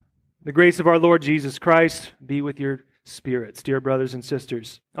The grace of our Lord Jesus Christ be with your spirits, dear brothers and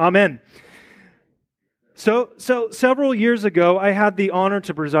sisters. Amen. So several years ago, I had the honor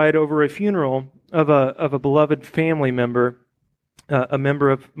to preside over a funeral of a beloved family member, a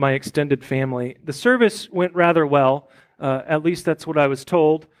member of my extended family. The service went rather well, at least that's what I was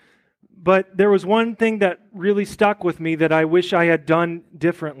told. But there was one thing that really stuck with me that I wish I had done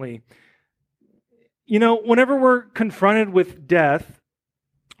differently. You know, whenever we're confronted with death,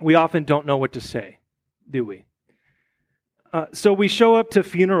 we often don't know what to say, do we? So we show up to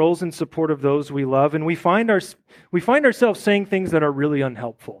funerals in support of those we love, and we find ourselves saying things that are really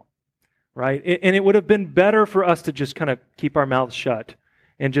unhelpful, right? And it would have been better for us to just kind of keep our mouths shut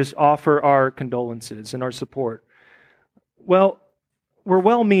and just offer our condolences and our support. Well, we're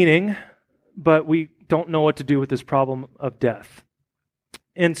well-meaning, but we don't know what to do with this problem of death.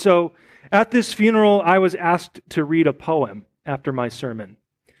 And so at this funeral, I was asked to read a poem after my sermon.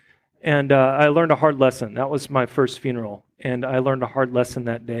 And I learned a hard lesson. That was my first funeral. And I learned a hard lesson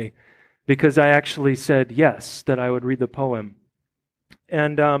that day because I actually said yes, that I would read the poem.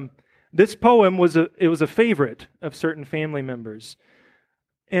 And this poem was a favorite of certain family members.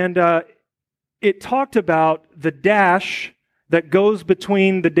 And it talked about the dash that goes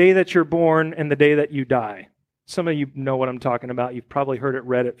between the day that you're born and the day that you die. Some of you know what I'm talking about. You've probably heard it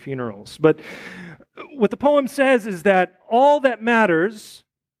read at funerals. But what the poem says is that all that matters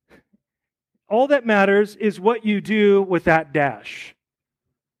is what you do with that dash.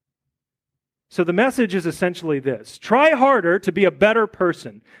 So the message is essentially this: try harder to be a better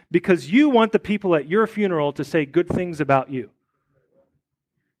person because you want the people at your funeral to say good things about you.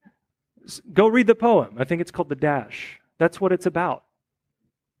 Go read the poem. I think it's called The Dash. That's what it's about.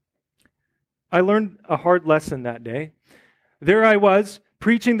 I learned a hard lesson that day. There I was,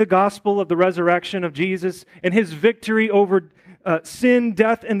 preaching the gospel of the resurrection of Jesus and his victory over sin,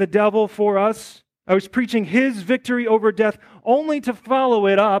 death, and the devil for us. I was preaching his victory over death only to follow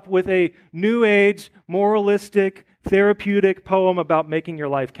it up with a New Age, moralistic, therapeutic poem about making your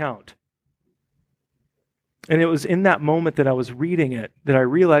life count. And it was in that moment that I was reading it that I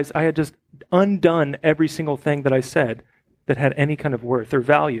realized I had just undone every single thing that I said that had any kind of worth or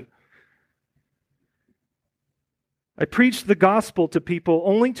value. I preached the gospel to people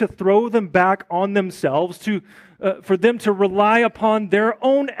only to throw them back on themselves, for them to rely upon their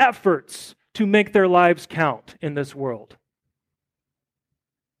own efforts to make their lives count in this world.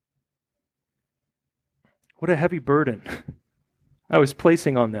 What a heavy burden I was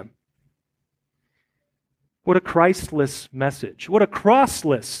placing on them. What a Christless message. What a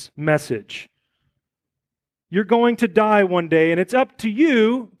crossless message. You're going to die one day, and it's up to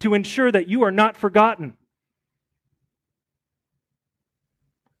you to ensure that you are not forgotten.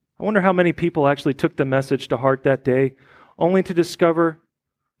 I wonder how many people actually took the message to heart that day, only to discover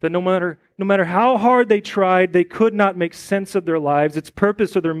that no matter how hard they tried, they could not make sense of their lives, its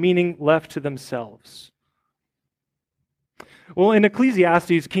purpose or their meaning left to themselves. Well, in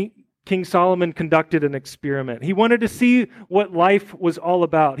Ecclesiastes, King Solomon conducted an experiment. He wanted to see what life was all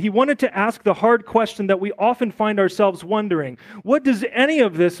about. He wanted to ask the hard question that we often find ourselves wondering: what does any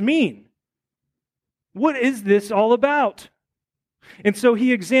of this mean? What is this all about? And so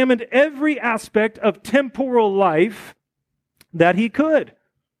he examined every aspect of temporal life that he could.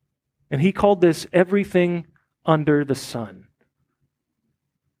 And he called this everything under the sun.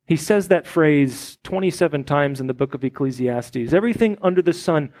 He says that phrase 27 times in the book of Ecclesiastes. Everything under the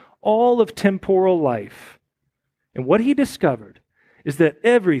sun, all of temporal life. And what he discovered is that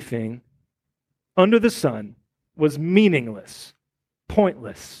everything under the sun was meaningless,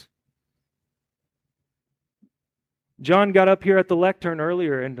 pointless. John got up here at the lectern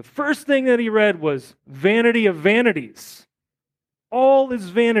earlier, and the first thing that he read was vanity of vanities. All is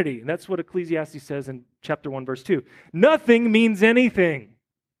vanity. And that's what Ecclesiastes says in chapter 1, verse 2. Nothing means anything.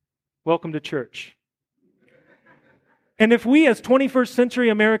 Welcome to church. And if we as 21st century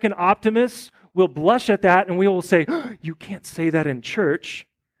American optimists will blush at that and we will say, oh, you can't say that in church.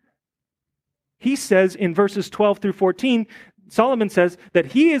 He says in verses 12 through 14, Solomon says that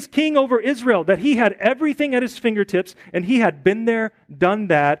he is king over Israel, that he had everything at his fingertips, and he had been there, done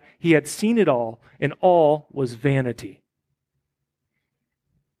that, he had seen it all, and all was vanity.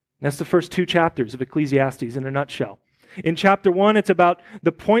 That's the first two chapters of Ecclesiastes in a nutshell. In chapter 1, it's about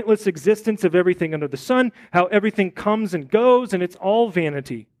the pointless existence of everything under the sun, how everything comes and goes, and it's all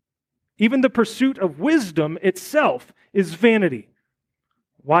vanity. Even the pursuit of wisdom itself is vanity.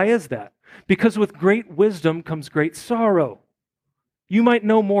 Why is that? Because with great wisdom comes great sorrow. You might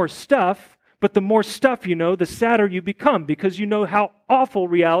know more stuff, but the more stuff you know, the sadder you become because you know how awful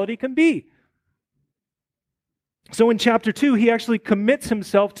reality can be. So in chapter 2, he actually commits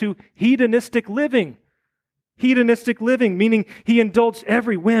himself to hedonistic living. Hedonistic living, meaning he indulged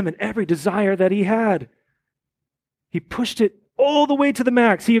every whim and every desire that he had. He pushed it all the way to the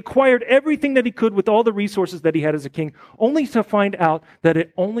max. He acquired everything that he could with all the resources that he had as a king, only to find out that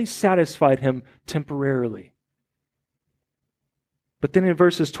it only satisfied him temporarily. But then in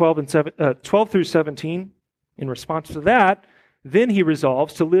verses 12 through 17, in response to that, then he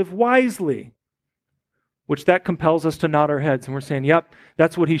resolves to live wisely, which that compels us to nod our heads. And we're saying, yep,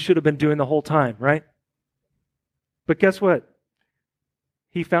 that's what he should have been doing the whole time, right? But guess what?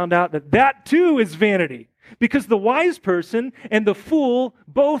 He found out that that too is vanity, because the wise person and the fool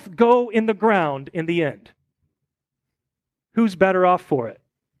both go in the ground in the end. Who's better off for it?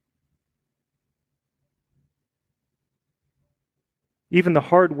 Even the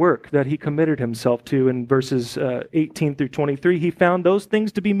hard work that he committed himself to in verses 18 through 23, he found those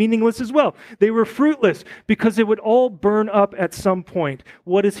things to be meaningless as well. They were fruitless because it would all burn up at some point.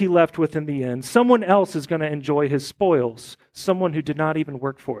 What is he left with in the end? Someone else is going to enjoy his spoils, someone who did not even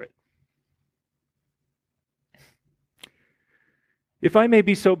work for it. If I may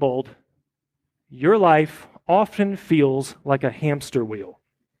be so bold, your life often feels like a hamster wheel.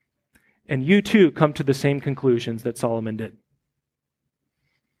 And you too come to the same conclusions that Solomon did.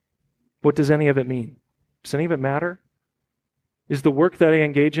 What does any of it mean? Does any of it matter? Is the work that I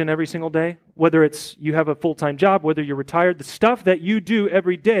engage in every single day, whether it's you have a full-time job, whether you're retired, the stuff that you do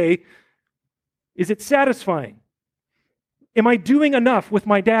every day, is it satisfying? Am I doing enough with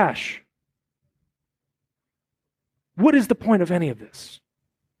my dash? What is the point of any of this?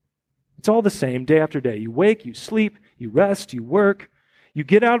 It's all the same day after day. You wake, you sleep, you rest, you work. You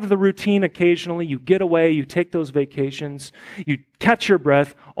get out of the routine occasionally, you get away, you take those vacations, you catch your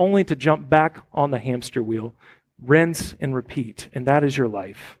breath, only to jump back on the hamster wheel, rinse and repeat, and that is your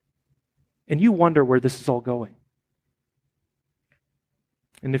life. And you wonder where this is all going.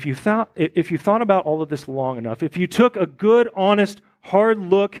 And if you thought about all of this long enough, if you took a good, honest, hard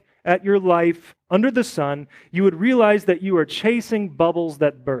look at your life under the sun, you would realize that you are chasing bubbles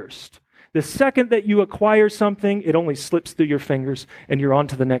that burst. The second that you acquire something, it only slips through your fingers and you're on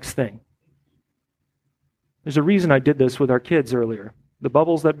to the next thing. There's a reason I did this with our kids earlier. The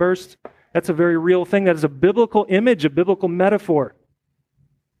bubbles that burst, that's a very real thing. That is a biblical image, a biblical metaphor.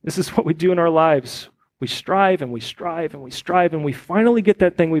 This is what we do in our lives. We strive and we strive and we strive and we finally get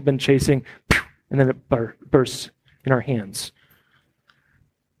that thing we've been chasing, and then it bursts in our hands.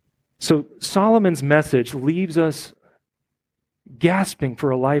 So Solomon's message leaves us gasping for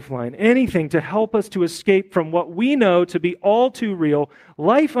a lifeline, anything to help us to escape from what we know to be all too real.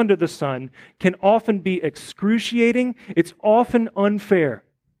 Life under the sun can often be excruciating. It's often unfair.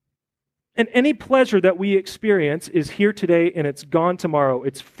 And any pleasure that we experience is here today and it's gone tomorrow.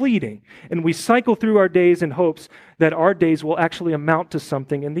 It's fleeting. And we cycle through our days in hopes that our days will actually amount to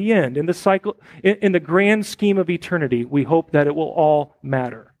something in the end. In the grand scheme of eternity, we hope that it will all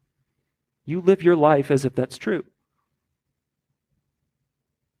matter. You live your life as if that's true.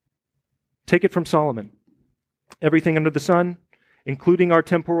 Take it from Solomon. Everything under the sun, including our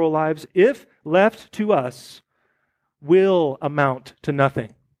temporal lives, if left to us, will amount to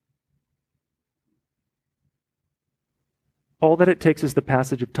nothing. All that it takes is the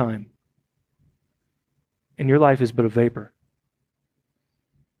passage of time. And your life is but a vapor.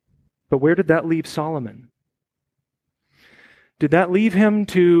 But where did that leave Solomon? Did that leave him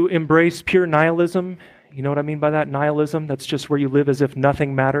to embrace pure nihilism? You know what I mean by that? Nihilism, that's just where you live as if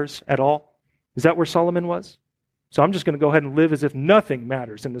nothing matters at all. Is that where Solomon was? So I'm just going to go ahead and live as if nothing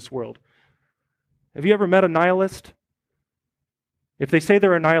matters in this world. Have you ever met a nihilist? If they say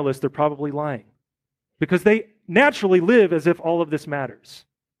they're a nihilist, they're probably lying. Because they naturally live as if all of this matters.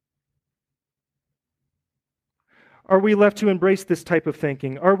 Are we left to embrace this type of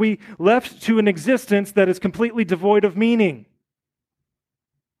thinking? Are we left to an existence that is completely devoid of meaning?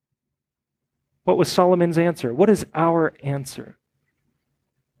 What was Solomon's answer? What is our answer?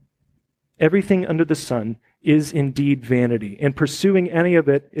 Everything under the sun is indeed vanity, and pursuing any of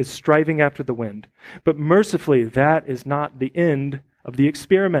it is striving after the wind. But mercifully, that is not the end of the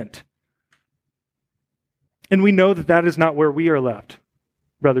experiment. And we know that that is not where we are left,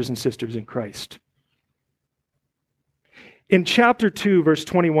 brothers and sisters in Christ. In chapter 2, verse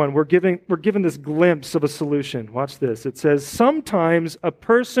 21, we're given this glimpse of a solution. Watch this. It says, sometimes a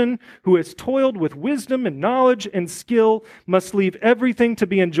person who has toiled with wisdom and knowledge and skill must leave everything to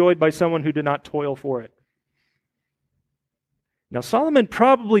be enjoyed by someone who did not toil for it. Now, Solomon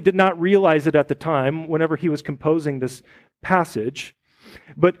probably did not realize it at the time whenever he was composing this passage,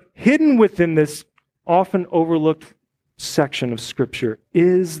 but hidden within this often overlooked section of Scripture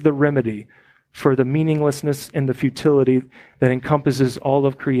is the remedy for the meaninglessness and the futility that encompasses all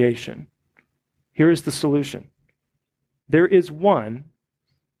of creation. Here is the solution. There is one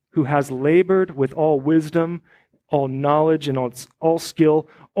who has labored with all wisdom, all knowledge, and all skill,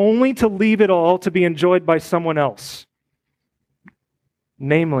 only to leave it all to be enjoyed by someone else,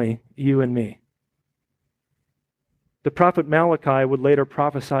 namely you and me. The prophet Malachi would later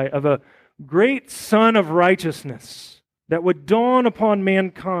prophesy of a great sun of righteousness that would dawn upon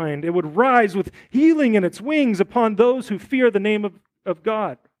mankind. It would rise with healing in its wings upon those who fear the name of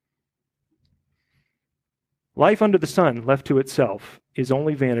God. Life under the sun, left to itself, is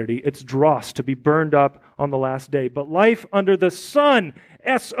only vanity. It's dross to be burned up on the last day. But life under the sun,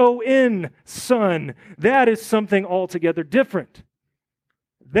 S-O-N, sun, that is something altogether different.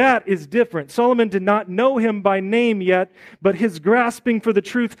 That is different. Solomon did not know him by name yet, but his grasping for the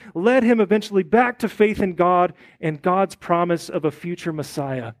truth led him eventually back to faith in God and God's promise of a future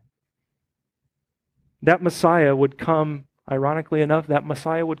Messiah. That Messiah would come, ironically enough, that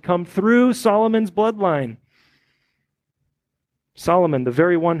Messiah would come through Solomon's bloodline. Solomon, the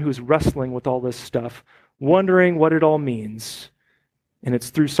very one who's wrestling with all this stuff, wondering what it all means. And it's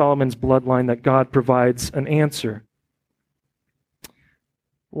through Solomon's bloodline that God provides an answer.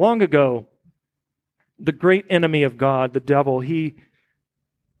 Long ago, the great enemy of God, the devil, he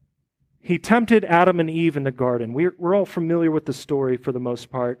tempted Adam and Eve in the garden. We're all familiar with the story for the most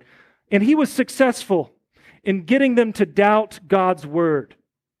part. And he was successful in getting them to doubt God's word.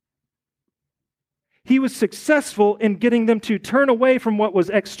 He was successful in getting them to turn away from what was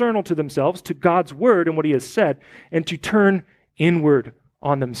external to themselves, to God's word and what he has said, and to turn inward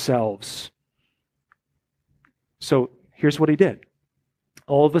on themselves. So here's what he did.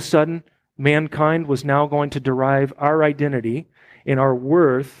 All of a sudden, mankind was now going to derive our identity and our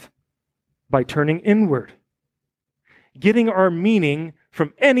worth by turning inward, getting our meaning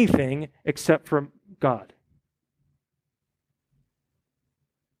from anything except from God.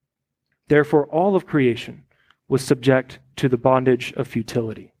 Therefore, all of creation was subject to the bondage of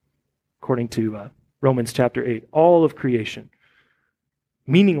futility, according to Romans chapter 8. All of creation.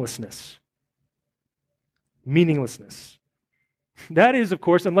 Meaninglessness. Meaninglessness. That is, of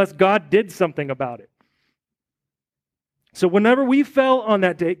course, unless God did something about it. So whenever we fell on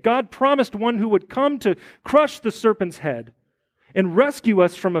that day, God promised one who would come to crush the serpent's head and rescue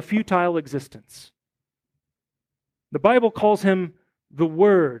us from a futile existence. The Bible calls him the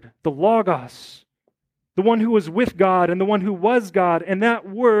Word, the Logos, the one who was with God and the one who was God. And that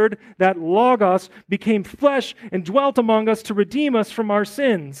Word, that Logos, became flesh and dwelt among us to redeem us from our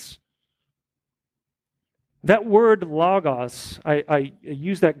sins. That word Logos, I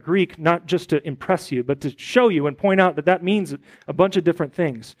use that Greek not just to impress you, but to show you and point out that that means a bunch of different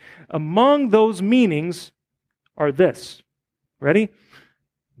things. Among those meanings are this. Ready?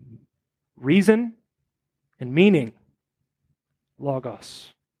 Reason and meaning.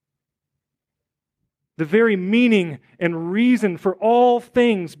 Logos. The very meaning and reason for all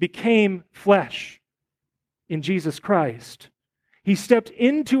things became flesh in Jesus Christ. He stepped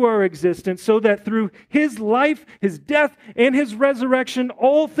into our existence so that through his life, his death, and his resurrection,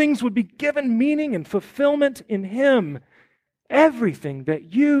 all things would be given meaning and fulfillment in him. Everything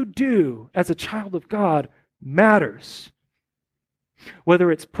that you do as a child of God matters.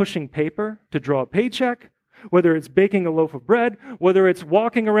 Whether it's pushing paper to draw a paycheck, whether it's baking a loaf of bread, whether it's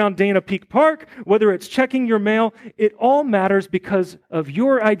walking around Dana Peak Park, whether it's checking your mail, it all matters because of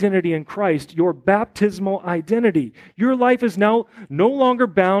your identity in Christ, your baptismal identity. Your life is now no longer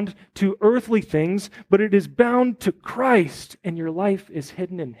bound to earthly things, but it is bound to Christ, and your life is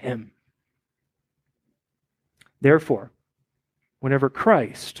hidden in him. Therefore, whenever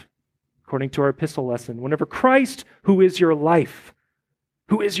Christ, according to our epistle lesson, whenever Christ, who is your life,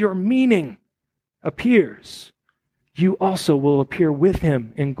 who is your meaning, appears, you also will appear with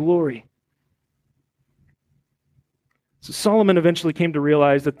him in glory. So Solomon eventually came to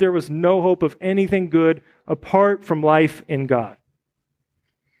realize that there was no hope of anything good apart from life in God.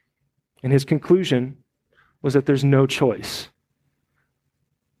 And his conclusion was that there's no choice.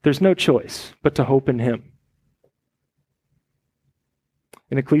 There's no choice but to hope in him.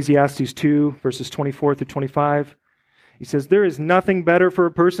 In Ecclesiastes 2, verses 24 through 25, he says, "There is nothing better for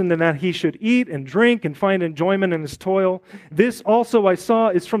a person than that he should eat and drink and find enjoyment in his toil. This also I saw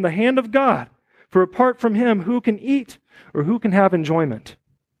is from the hand of God. For apart from him, who can eat or who can have enjoyment?"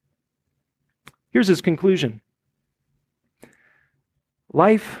 Here's his conclusion.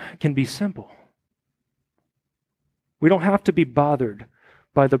 Life can be simple. We don't have to be bothered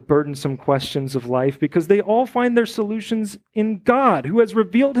by the burdensome questions of life because they all find their solutions in God, who has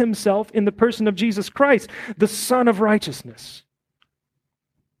revealed himself in the person of Jesus Christ, the Son of Righteousness.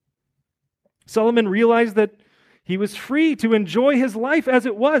 Solomon realized that he was free to enjoy his life as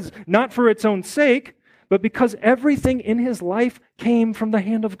it was, not for its own sake, but because everything in his life came from the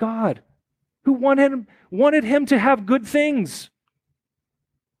hand of God, who wanted him to have good things.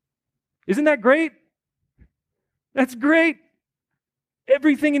 Isn't that great? That's great.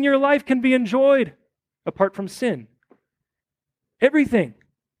 Everything in your life can be enjoyed apart from sin. Everything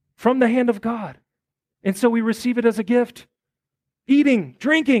from the hand of God. And so we receive it as a gift. Eating,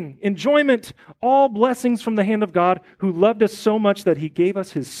 drinking, enjoyment, all blessings from the hand of God, who loved us so much that he gave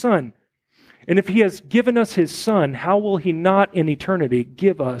us his Son. And if he has given us his Son, how will he not in eternity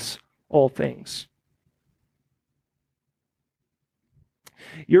give us all things?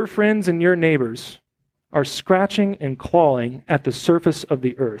 Your friends and your neighbors are scratching and clawing at the surface of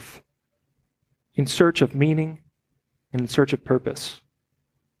the earth in search of meaning and in search of purpose.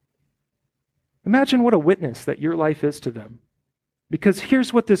 Imagine what a witness that your life is to them. Because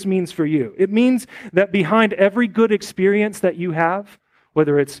here's what this means for you. It means that behind every good experience that you have,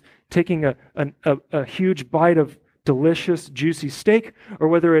 whether it's taking a huge bite of delicious, juicy steak, or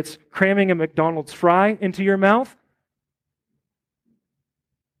whether it's cramming a McDonald's fry into your mouth,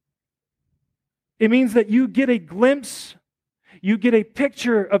 it means that you get a glimpse, you get a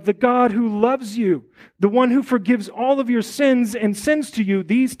picture of the God who loves you, the one who forgives all of your sins and sends to you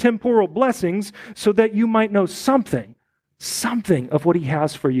these temporal blessings so that you might know something of what he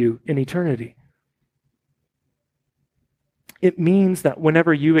has for you in eternity. It means that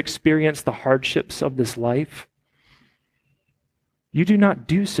whenever you experience the hardships of this life, you do not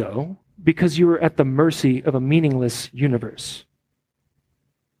do so because you are at the mercy of a meaningless universe.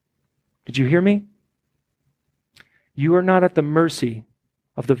 Did you hear me? You are not at the mercy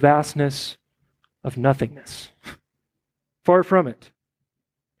of the vastness of nothingness. Far from it.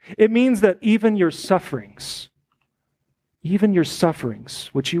 It means that even your sufferings,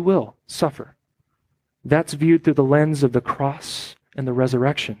 which you will suffer, that's viewed through the lens of the cross and the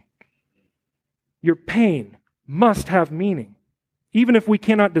resurrection. Your pain must have meaning, even if we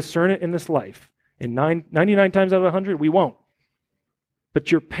cannot discern it in this life. In 99 times out of 100, we won't. But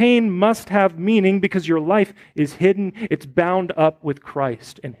your pain must have meaning because your life is hidden. It's bound up with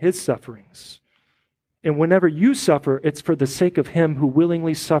Christ and his sufferings. And whenever you suffer, it's for the sake of him who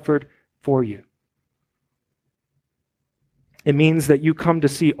willingly suffered for you. It means that you come to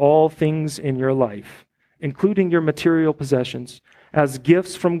see all things in your life, including your material possessions, as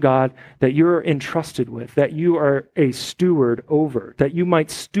gifts from God that you're entrusted with, that you are a steward over, that you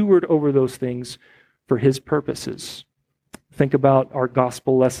might steward over those things for his purposes. Think about our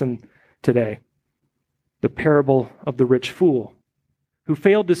gospel lesson today, the parable of the rich fool, who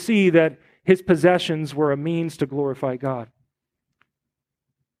failed to see that his possessions were a means to glorify God.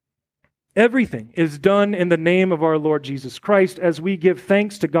 Everything is done in the name of our Lord Jesus Christ as we give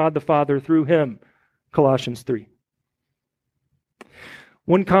thanks to God the Father through him. Colossians 3.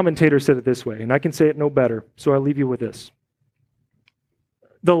 One commentator said it this way, and I can say it no better, so I'll leave you with this.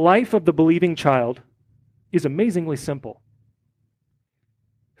 The life of the believing child is amazingly simple.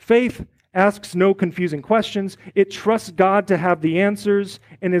 Faith asks no confusing questions. It trusts God to have the answers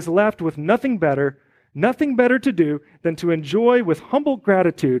and is left with nothing better to do than to enjoy with humble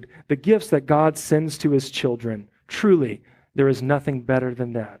gratitude the gifts that God sends to his children. Truly, there is nothing better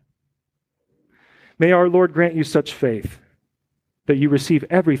than that. May our Lord grant you such faith that you receive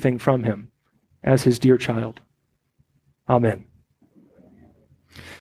everything from him as his dear child. Amen.